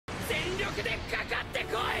What's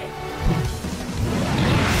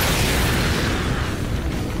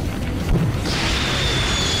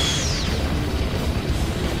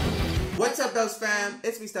up, Belzfam?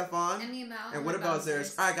 It's me, Stefan. And me, Mel. And what about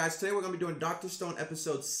Zeus? Alright, guys, today we're going to be doing Dr. Stone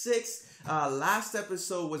episode 6. Last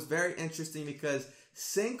episode was very interesting because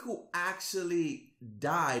Senku actually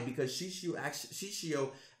died because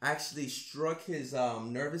Shishio actually struck his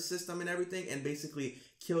nervous system and everything and basically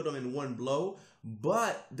killed him in one blow.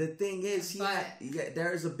 But the thing is,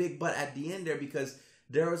 there is a big but at the end there because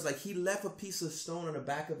there was he left a piece of stone on the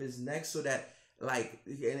back of his neck so that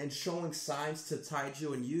and showing signs to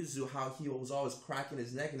Taiju and Yuzu how he was always cracking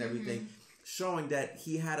his neck and everything, showing that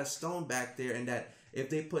he had a stone back there and that if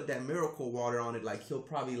they put that miracle water on it, he'll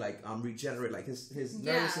probably regenerate, his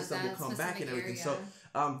nervous system will come back and everything. So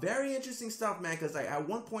very interesting stuff, man, because at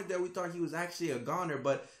one point there we thought he was actually a goner,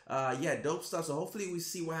 but yeah, dope stuff. So hopefully we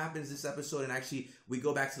see what happens this episode and actually we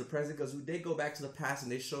go back to the present, because we did go back to the past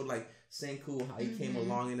and they showed Senku, how he came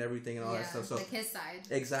along and everything and all that stuff. So his side.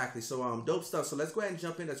 Exactly. So dope stuff. So let's go ahead and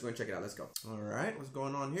jump in. Let's go and check it out. Let's go. All right, what's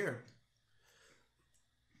going on here?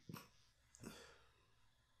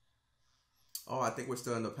 Oh, I think we're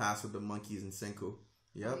still in the past with the monkeys and Senku.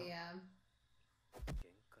 Yep. Oh, yeah.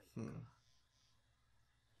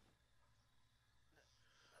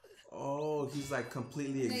 Oh, he's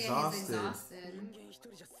completely exhausted. Yeah, he's exhausted.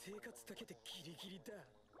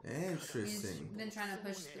 Interesting. He's been trying to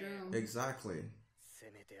push through. Exactly.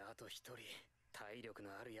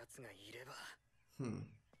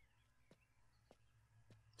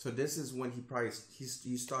 So this is when he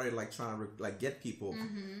started trying to get people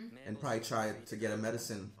and probably try to get a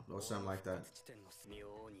medicine or something like that.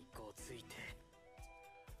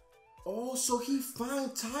 Oh, so he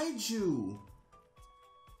found Taiju.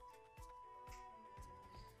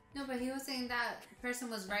 No, but he was saying that person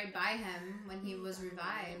was right by him when he was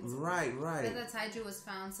revived. Right. But that Taiju was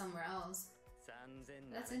found somewhere else.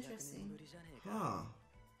 That's interesting. Huh.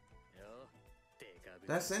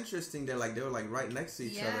 That's interesting. They were right next to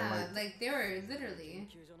each other. Yeah, they were literally.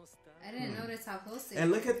 I didn't notice how close they were.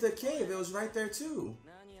 And look at the cave. It was right there too.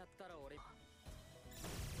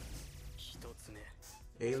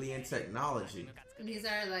 Alien technology. These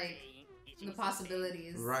are the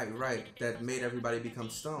possibilities. Right. That made everybody become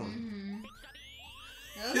stone.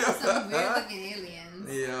 Those are some weird looking aliens.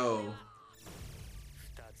 Yo.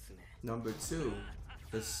 Number 2.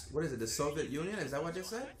 What is it? The Soviet Union? Is that what they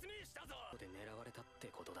said?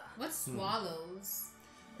 What swallows?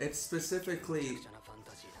 It's specifically.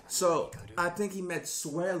 So I think he meant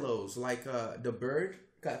swallows, the bird.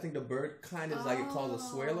 I think the bird kind of is called a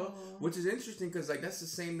swallow, which is interesting because that's the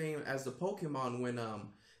same name as the Pokemon. When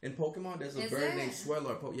in Pokemon there's a bird named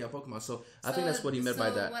Swallow. Pokemon. So I think that's what he meant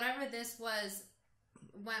by that. Whatever this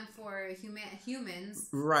went for humans,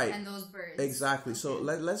 right? And those birds. Exactly. Okay. So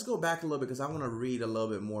let's go back a little bit because I want to read a little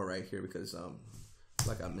bit more right here because I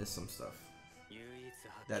missed some stuff.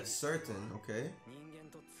 That's certain, okay?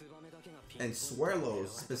 And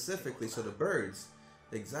swallows specifically, so the birds,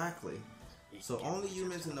 exactly. So only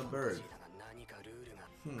humans and the bird.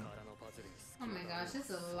 Oh my gosh, this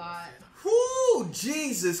is a lot. Whoo!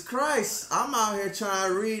 Jesus Christ! I'm out here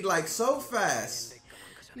trying to read so fast.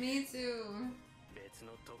 Me too.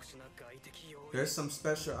 There's some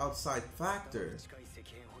special outside factor.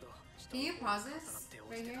 Can you pause this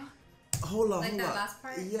right here? Hold on. Last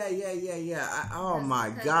part? Yeah. Oh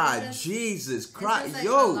my God, Jesus Christ, it's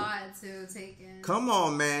yo! A lot to take in. Come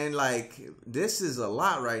on, man. This is a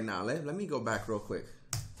lot right now. Let me go back real quick.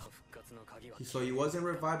 So he wasn't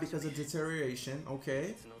revived because of deterioration.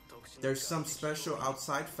 Okay. There's some special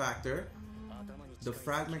outside factor. The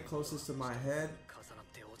fragment closest to my head.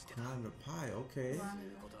 Kind of pie. Okay.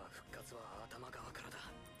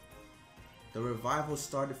 The revival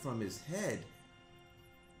started from his head.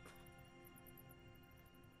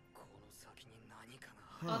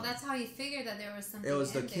 Huh. Oh, that's how he figured that there was something. It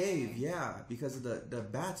was the cave, yeah, because of the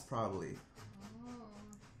bats probably. Oh.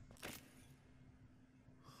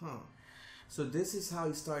 Huh. So this is how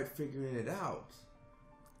he started figuring it out.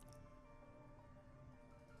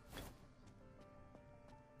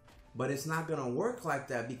 But it's not gonna work like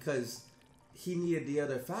that because he needed the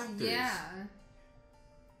other factors. Yeah.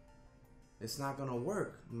 It's not gonna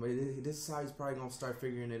work. But this is how he's probably gonna start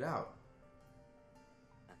figuring it out.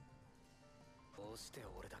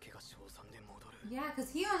 Yeah,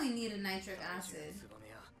 because he only needed nitric acid.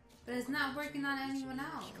 But it's not working on anyone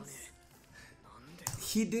else.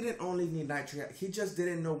 he didn't only need nitric acid. He just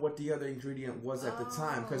didn't know what the other ingredient was at the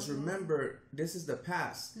time. Because remember, this is the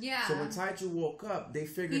past. Yeah. So when Taiju woke up, they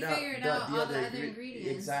figured out all the other ingredients.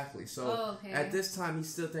 Exactly. So at this time, he's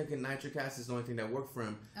still thinking nitric acid is the only thing that worked for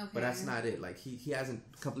him. Okay. But that's not it. Like he hasn't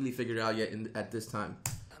completely figured it out yet at this time.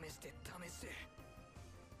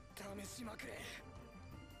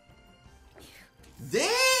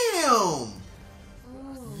 Damn!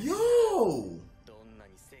 Ooh. Yo!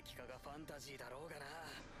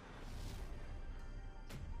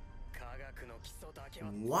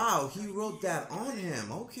 Wow, he wrote that on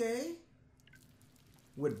him. Okay.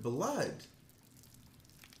 With blood.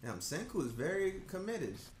 Damn, Senku is very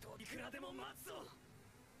committed.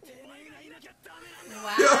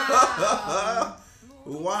 Wow.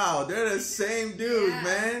 Wow, they're the same dude,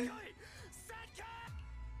 man.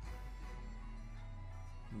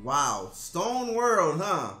 Wow, Stone World,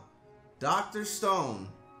 huh? Dr. Stone.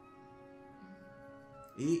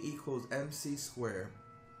 E equals MC squared.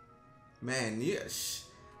 Man, yes.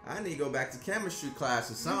 I need to go back to chemistry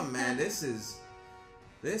class or something, man. This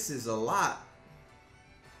is a lot.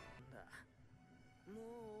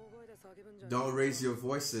 Don't raise your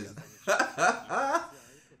voices.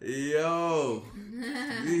 Yo,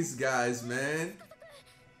 these guys, man.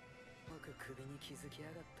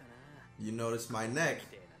 You notice my neck.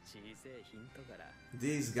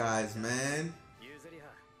 These guys, man.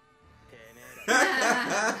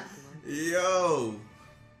 Yo,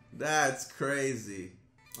 that's crazy.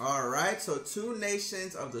 All right, so 2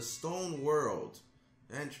 nations of the Stone World.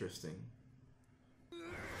 Interesting.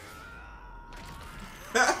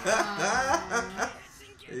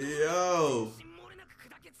 Yo.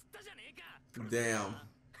 Damn.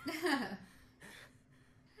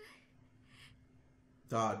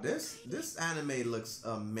 Dog, this anime looks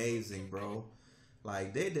amazing, bro.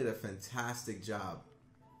 Like they did a fantastic job.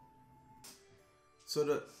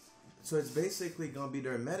 So it's basically gonna be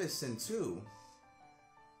their medicine too.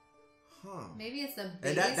 Huh. Maybe it's the And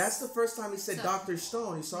base. that's the first time he said Dr.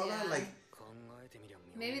 Stone. You saw that? Like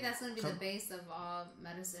maybe that's gonna be the base of all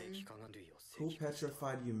medicine. Who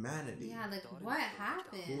petrified humanity? Yeah, like what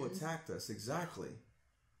happened? Who attacked us? Exactly.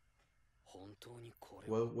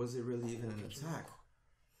 Well, was it really even an attack?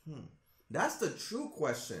 That's the true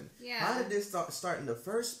question. Yeah. How did this start in the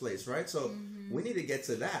first place, right? So we need to get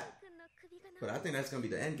to that. But I think that's going to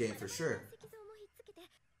be the end game for sure.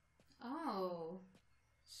 Oh.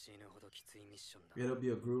 It'll be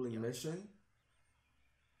a grueling mission.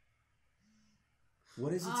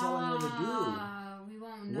 What is he telling her to do? We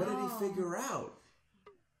won't know. What did he figure out?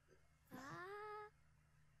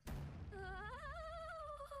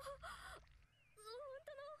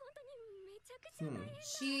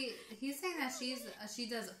 He's saying that she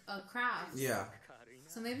does a craft. Yeah.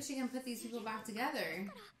 So maybe she can put these people back together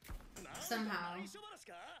somehow.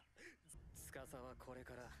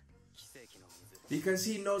 Because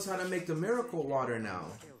he knows how to make the miracle water now.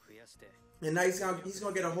 And now he's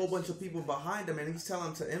gonna get a whole bunch of people behind him, and he's telling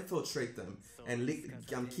them to infiltrate them and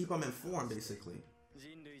keep them informed, basically.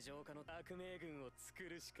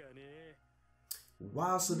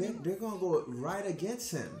 Wow, so they're gonna go right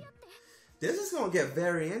against him. This is gonna get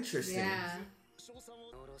very interesting. Yeah.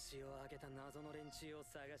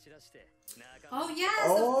 Oh yes,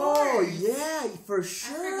 oh of course. Yeah, for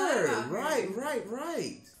sure. Right.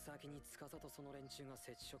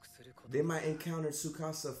 They might encounter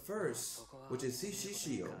Tsukasa first, which is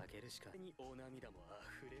Shishio.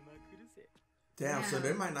 Damn, so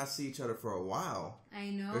they might not see each other for a while. I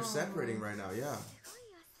know. They're separating right now, yeah.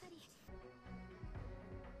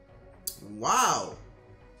 Wow.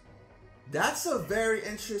 That's a very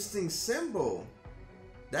interesting symbol.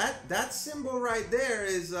 That symbol right there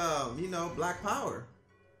is Black Power.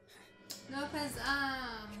 No, because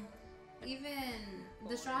even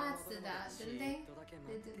the Straw Hats did that, didn't they?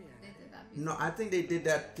 They did that before. No, I think they did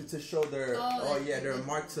that to show their their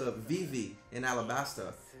mark to Vivi in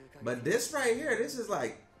Alabasta. But this right here, this is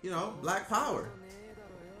like, Black Power.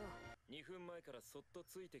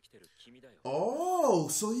 Oh,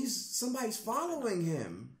 so somebody's following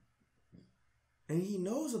him. And he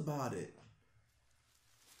knows about it.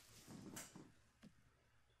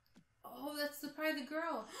 Oh, that's probably the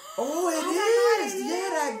girl. Oh, it is. Yeah,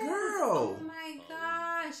 that girl. Oh my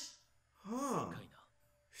gosh. Huh.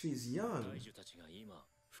 She's young. She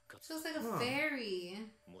looks like a fairy.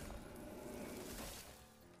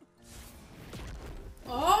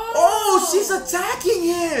 Oh, she's attacking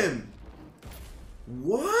him.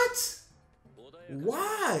 What?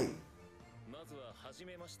 Why?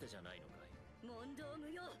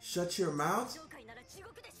 Shut your mouth.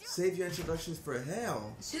 Save your introductions for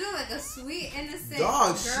hell. She look like a sweet, innocent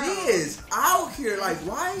Dog, girl. she is out here. Like,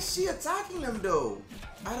 why is she attacking them though?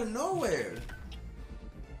 Out of nowhere.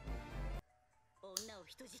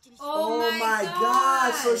 Oh my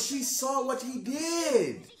God. So she saw what he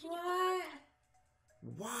did. What?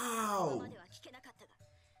 Wow.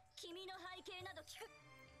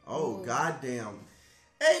 Oh, goddamn.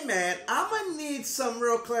 Hey, man, I'm gonna need some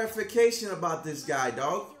real clarification about this guy,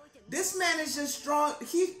 dog. This man is just strong.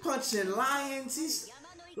 He's punching lions. He's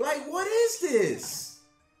like, what is this?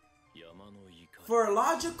 For a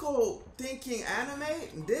logical thinking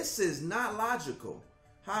anime, this is not logical.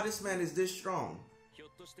 How this man is this strong.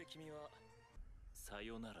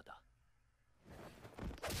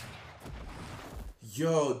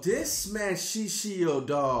 Yo, this man Shishio,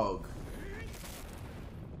 dog.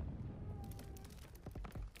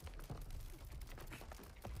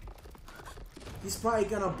 He's probably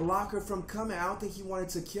gonna block her from coming. I don't think he wanted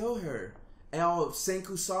to kill her. And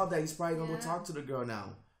Senku saw that. He's probably gonna go talk to the girl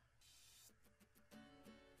now.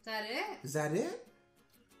 Is that it? Is that it?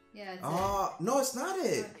 Yeah, it's it. No, it's not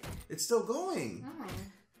it. It's still going. Oh.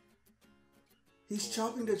 He's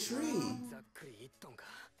chopping the tree.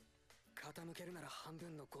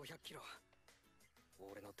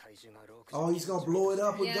 Oh, he's gonna blow it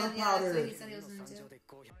up with gunpowder. That's what he said he was gonna do.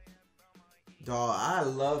 Dog, I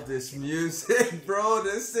love this music, bro.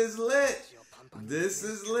 This is lit. This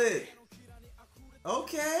is lit.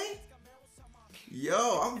 Okay.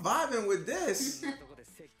 Yo, I'm vibing with this.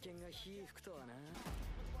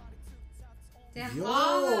 Damn, Yo.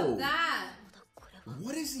 all of that.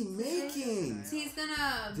 What is he making? He's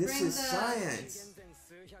gonna This bring is the science.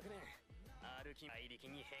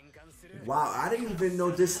 Wow, I didn't even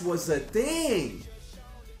know this was a thing.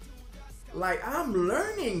 Like, I'm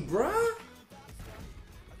learning, bruh.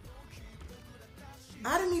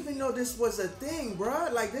 I didn't even know this was a thing,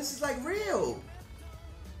 bruh. Like, this is like real.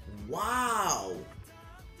 Wow.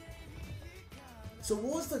 So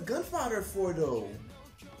what was the gunpowder for though?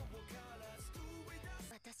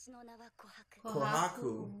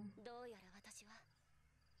 Kohaku.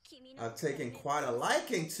 I've taken quite a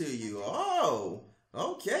liking to you. Oh,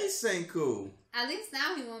 okay, Senku. At least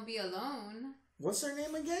now he won't be alone. What's her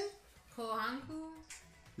name again? Kohanku.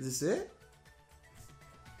 Is this it?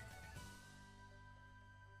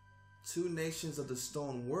 Two Nations of the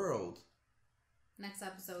Stone World. Next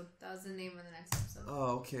episode. That was the name of the next episode.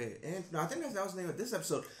 Oh, okay. And no, I think that was the name of this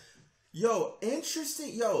episode. Yo,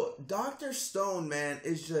 interesting. Yo, Dr. Stone, man,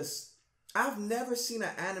 is just... I've never seen an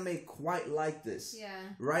anime quite like this. Yeah.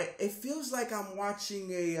 Right? It feels like I'm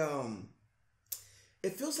watching a...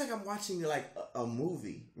 It feels like I'm watching like a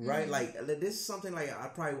movie, right? Mm-hmm. Like this is something like I'm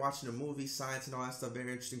probably watching a movie, science and all that stuff, very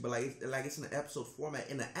interesting. But like it's in an episode format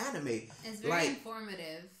in an anime. It's very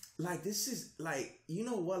informative. Like this is like, you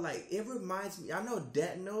know what? Like it reminds me. I know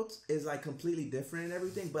Death Note is like completely different and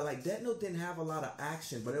everything, but like Death Note didn't have a lot of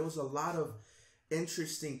action, but it was a lot of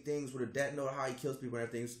interesting things with a Death Note, how he kills people and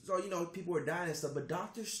everything. So you know people were dying and stuff. But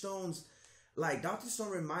Dr. Stone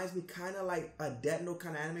reminds me kind of like a Death Note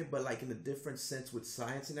kind of anime, but like in a different sense with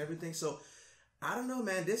science and everything. So I don't know,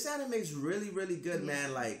 man. This anime is really, really good,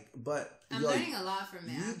 man. Like, but I'm learning a lot from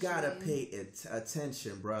it. You gotta pay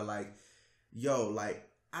attention, bro. Like, yo, like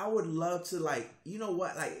I would love to, like, you know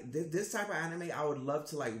what, like this type of anime, I would love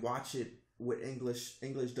to like watch it with English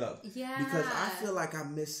dub. Yeah. Because I feel like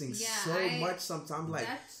I'm missing so much sometimes. Like,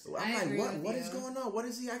 I'm like, what is going on? What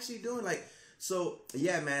is he actually doing? Like. So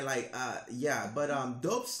yeah, man, like but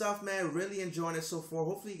dope stuff, man. Really enjoying it so far.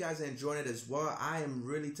 Hopefully you guys are enjoying it as well. I am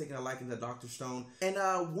really taking a liking to Dr. Stone. And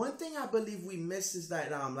one thing I believe we missed is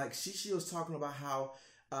that like Shishi was talking about how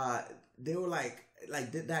they were like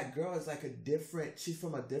that girl is like she's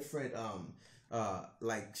from a different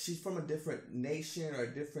like she's from a different nation or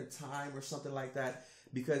a different time or something like that.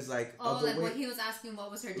 Because like what he was asking,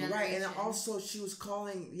 what was her generation? Right, and also she was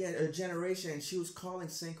calling her generation, and she was calling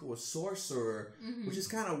Senku a sorcerer, which is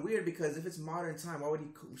kind of weird because if it's modern time, why would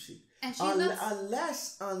he?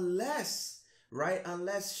 Unless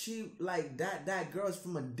she like that girl is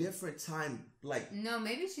from a different time, like no,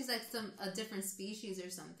 maybe she's like a different species or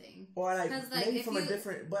something, or like maybe from a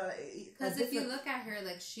different. But because if you look at her,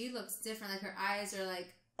 like she looks different, like her eyes are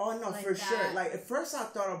like. Oh no, like for that. Sure. Like at first, I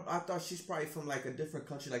thought she's probably from like a different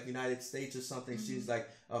country, like United States or something. She's like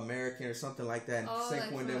American or something like that. And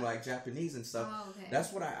Senku and them like Japanese and stuff. Oh, okay.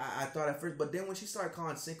 That's what I thought at first. But then when she started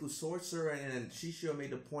calling Senku sorcerer, and then Shishio made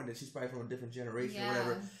the point that she's probably from a different generation or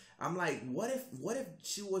whatever. I'm like, what if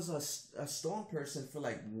she was a stone person for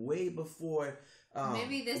like way before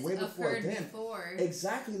maybe this way occurred them. before.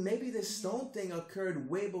 Exactly. Maybe this stone thing occurred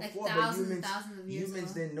way before, like but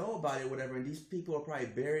humans didn't know about it, whatever. And these people are probably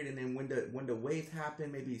buried. And then when the wave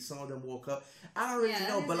happened, maybe some of them woke up. I don't really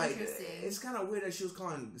know, but like it's kind of weird that she was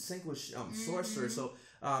calling Senku sorcerer. So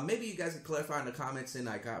maybe you guys can clarify in the comments, and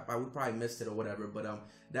like I would probably missed it or whatever. But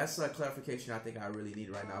that's a clarification I think I really need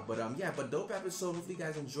right now. But yeah, but dope episode. Hopefully you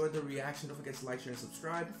guys enjoyed the reaction. Don't forget to like, share, and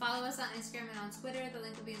subscribe. Follow us on Instagram and on Twitter. The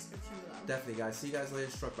link will be in the description below. Definitely, guys. See you guys later.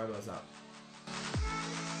 Struckbybelz out.